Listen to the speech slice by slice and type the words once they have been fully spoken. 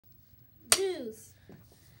News.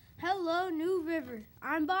 Hello, New River.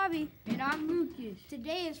 I'm Bobby. And I'm Lucas.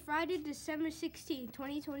 Today is Friday, December 16,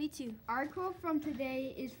 2022. Our quote from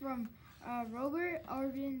today is from Robert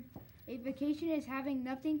Arden. A vacation is having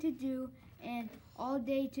nothing to do and all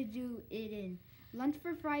day to do it in. Lunch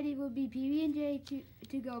for Friday will be PB&J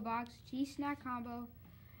to-go box, cheese snack combo,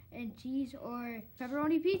 and cheese or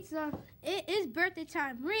pepperoni pizza. It is birthday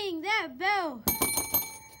time. Ring that bell.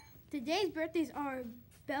 Today's birthdays are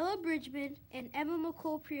Bella Bridgman and Emma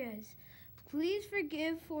McCall Perez. Please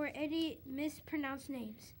forgive for any mispronounced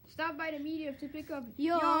names. Stop by the medium to pick up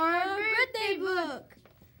your birthday book.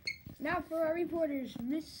 Now for our reporters,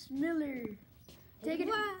 Miss Miller. Take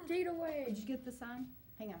it away. Did you get this on?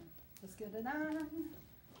 Hang on. Let's get it on.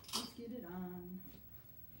 Let's get it on.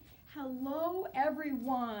 Hello,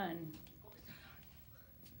 everyone.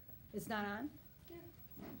 It's not on? Yeah.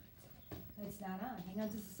 It's not on. Hang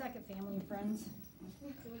on just a second, family and friends.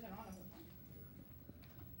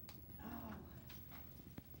 Oh.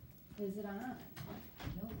 Is it on?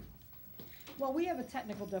 No. Well, we have a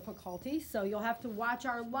technical difficulty, so you'll have to watch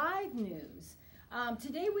our live news.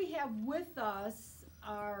 Today we have with us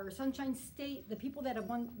our Sunshine State, the people that have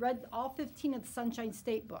read all 15 of the Sunshine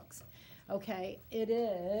State books. Okay, it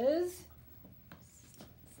is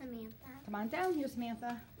Samantha. Come on down here,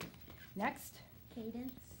 Samantha. Next.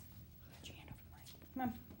 Cadence. Put your hand over the mic. Come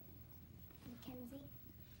on. Mackenzie.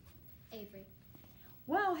 Avery.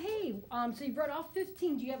 Well, hey, so you've read all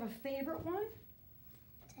 15. Do you have a favorite one?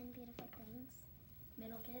 10 Beautiful Things.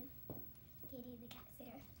 Middle kid. Katie the cat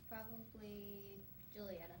sitter. Probably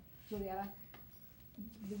Julietta.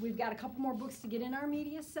 We've got a couple more books to get in our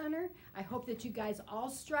media center. I hope that you guys all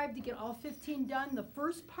strive to get all 15 done. The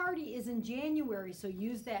first party is in January, so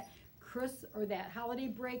use that that holiday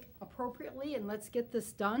break appropriately, and let's get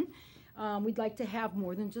this done. We'd like to have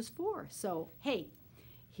more than just 4. So, hey,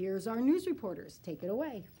 here's our news reporters. Take it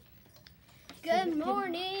away. Good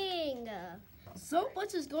morning. So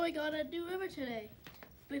much is going on at New River today.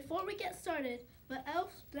 Before we get started, the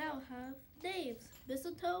elves now have names: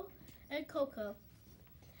 Mistletoe and Coco.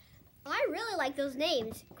 I really like those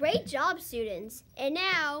names. Great job, students. And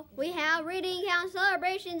now we have reading count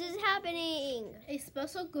celebrations is happening. A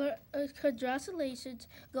special congratulations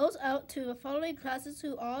goes out to the following classes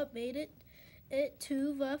who all made it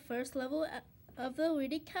to the first level of the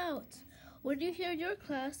reading count. When you hear your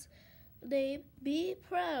class name, be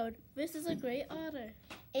proud. This is a great honor.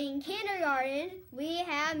 In kindergarten, we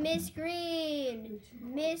have Miss Green,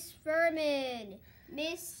 Miss Furman,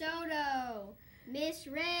 Miss Soto, Miss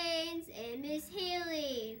Rains, and Miss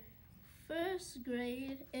Haley. First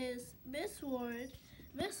grade is Miss Ward,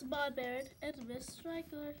 Miss Monbaird, and Miss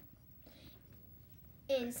Stryker.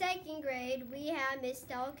 In second grade, we have Miss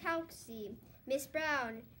Dalcalci, Miss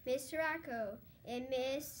Brown, Miss Siracco, and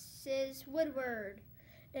Mrs. Woodward.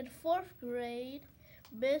 In fourth grade,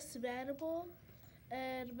 Miss Manable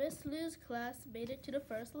and Miss Lou's class made it to the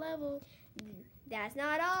first level. That's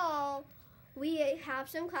not all. We have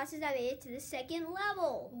some classes that made it to the second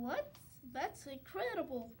level. What? That's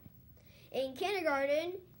incredible. In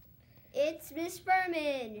kindergarten, it's Miss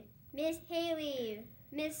Furman, Miss Haley,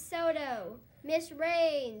 Miss Soto, Miss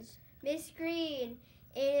Rains, Miss Green.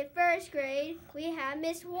 And in first grade, we have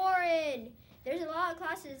Miss Warren. There's a lot of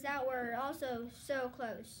classes that were also so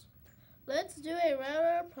close. Let's do a round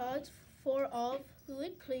of applause for all who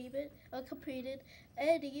completed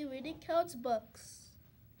any reading counts books.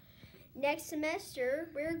 Next semester,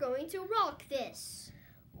 we're going to rock this.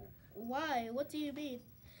 Why? What do you mean?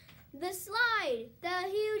 The slide, the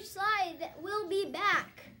huge slide that will be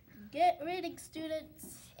back. Get reading,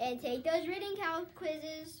 students. And take those reading count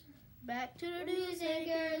quizzes. Back to the News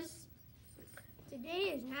anchors.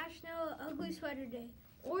 Today is National Ugly Sweater Day,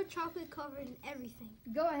 or chocolate covered in everything.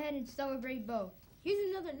 Go ahead and celebrate both. Here's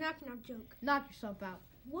another knock-knock joke. Knock yourself out.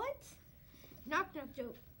 What? Knock-knock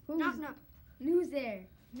joke. Who's Knock-knock. Who's there?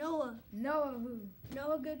 Noah. Noah who?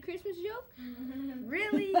 Noah, good Christmas joke?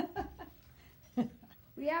 Really?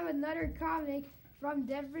 We have another comic from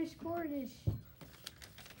Devrish Cornish.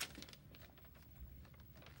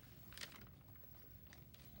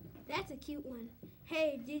 That's a cute one.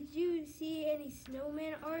 Hey, did you see any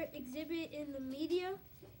snowman art exhibit in the media?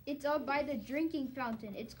 It's up by the drinking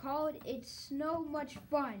fountain. It's called It's Snow Much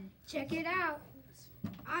Fun. Check it out.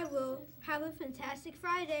 I will. Have a fantastic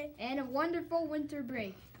Friday. And a wonderful winter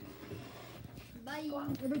break. Bye. Go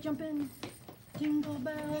on, everybody jump in. Jingle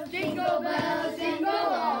bells, Jingle bells, jingle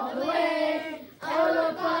all the way. All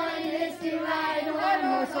the fun it is to ride in a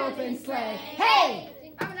one-horse open sleigh. Hey!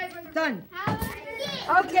 Done.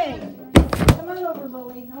 Okay. Come on over,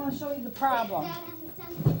 Lily. I want to show you the problem.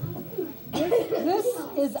 This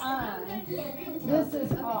is on. This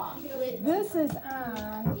is off. This is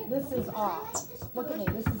on. This is off. Look at me.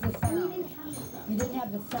 This is the sound. You didn't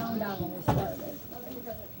have the sound on when we started.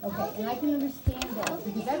 Okay, and I can understand that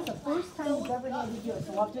because that's the first time we've ever had to do it.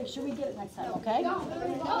 So we'll have to make sure we get it next time, okay? All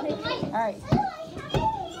right.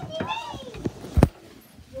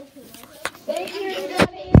 Thank you,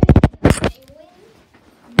 everybody.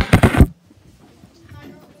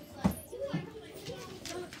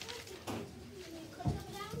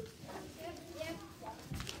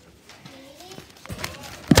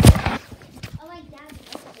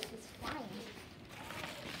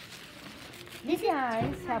 You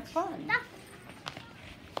guys have fun.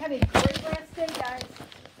 Have a great last day, guys.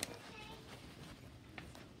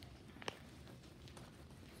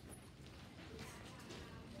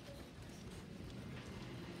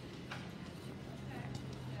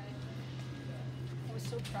 I was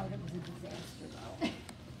so proud it was a disaster,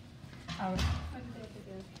 though.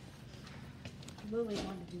 Lily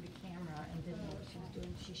wanted to do the camera and didn't know what she was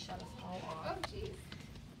doing. She shut us all off. Oh, jeez.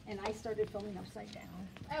 And I started filming upside down.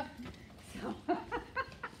 Oh. So.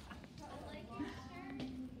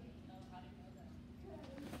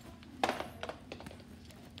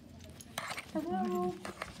 Hello.